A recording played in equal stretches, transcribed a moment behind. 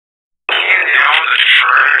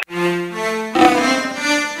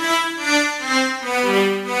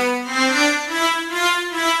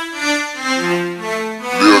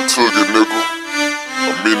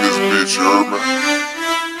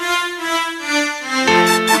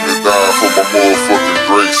for my motherfucking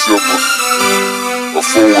Drake sippers. A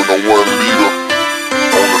 4 and a 1 liter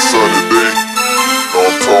on a sunny day. Know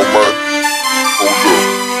what I'm talking about? Hold up.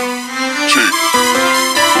 Check.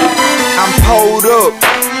 I'm pulled up,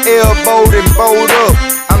 elbowed and bowed up.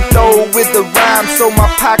 I'm thrown with the rhyme, so my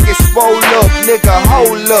pockets swole up. Nigga,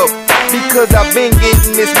 hold up, because I've been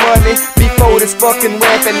getting this money before this fucking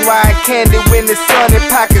rap and wine candy when it's sunny.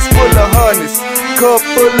 Pockets full of honeys, cup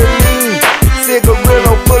full of lean,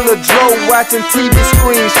 cigarillo full of dro, watching TV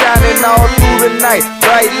screen shining all through the night,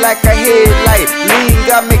 bright like a headlight. Lean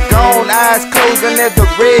got me gone, eyes closing at the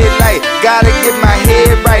red light. Gotta get my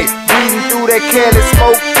head right, breathing through that Cali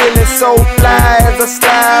smoke, feeling so fly as I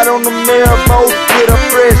slide on the mirror boat with a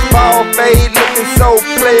fresh ball fade, looking so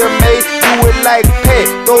player made. Do it like Pet,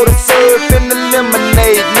 throw the syrup in the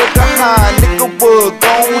lemonade. Nigga high, nigga wood,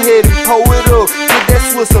 go ahead and pour it up. Get that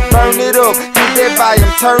Swiss or burn it up, get that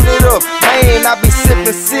volume, turn it up. Man, I be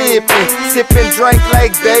sippin' drink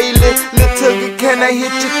like daily. Lil Tuggie, can I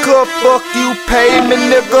hit your cup? Fuck you, pay me,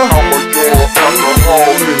 nigga. I'm a young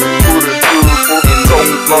alcoholic, put it good for the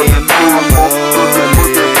toast like a good for put it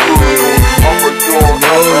good. I'm a young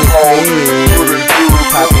alcoholic, put it good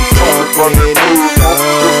for the toast like a good for put it good.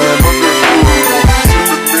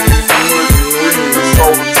 It's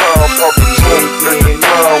all the time, poppin' trunk, making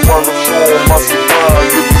mine while I'm showing my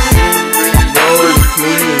surprise.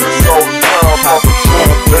 It's all the time, poppin'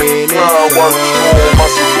 trunk, making mine while I'm showing my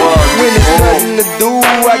surprise. When it's nothing to do,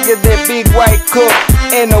 I get that big white cup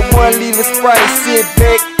and a 1 liter Sprite. Sit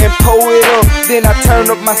back and pour it up, then I turn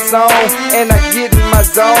up my song and I get in my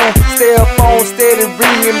zone. Stay up on steady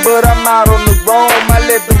ringing, but I'm out on the roam. I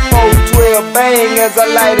let them 412 bang as I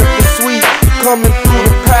light up the sweet. Coming through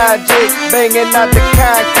the project, banging out the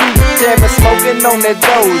concrete, jamming, smoking on that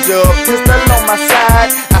Doja. Pistol on my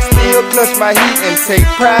side, I still clutch my heat and take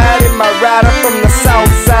pride in my rider from the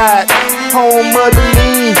south side. Home of the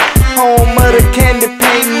lean, home of the candy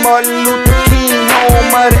paint, Martin Luther King,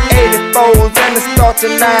 home of the 84s and the starch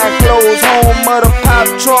and 9 clothes, home of the pop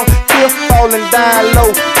trunk, fifth falling down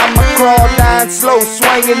low. I'ma crawl down slow,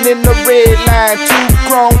 swinging in the red line, 2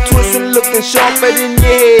 chrome twisting, looking sharper than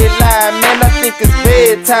your headline. Man, I think it's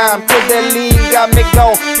bedtime, cause that lean got me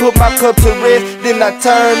gone. Put my cup to rest, then I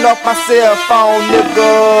turn off my cell phone,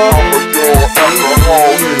 nigga. I'm a young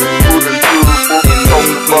alcoholic, put it good for the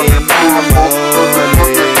toast like a good for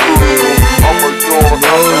put it good. I'm a young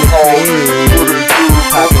alcoholic, put it good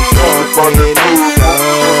for the toast like a good for put it good.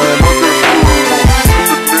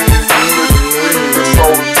 It's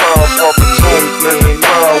all the time, poppin' trunk, making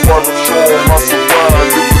mine while I'm showing my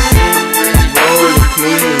surprise.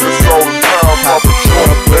 It's all the time, poppin'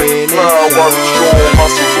 trunk, making mine while I'm showing my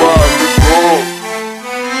surprise.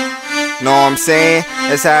 Know what I'm saying?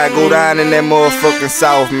 That's how I go down in that motherfucking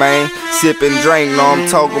South, man. Sippin' drink, know what I'm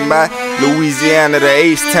talking about? Louisiana, the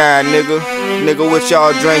H-Town, nigga. Nigga, what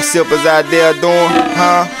y'all drink sippers out there doing,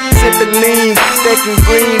 huh? Sippin' lean, stacking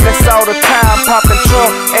green, that's all the time. Poppin'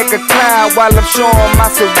 trunk, act a clown while I'm showing my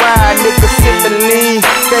surprise. Nigga, sippin' lean,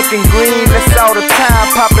 stacking green, that's all the time.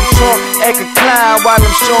 Poppin' trunk, act a clown while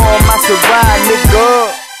I'm showing my surprise,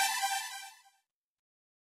 nigga.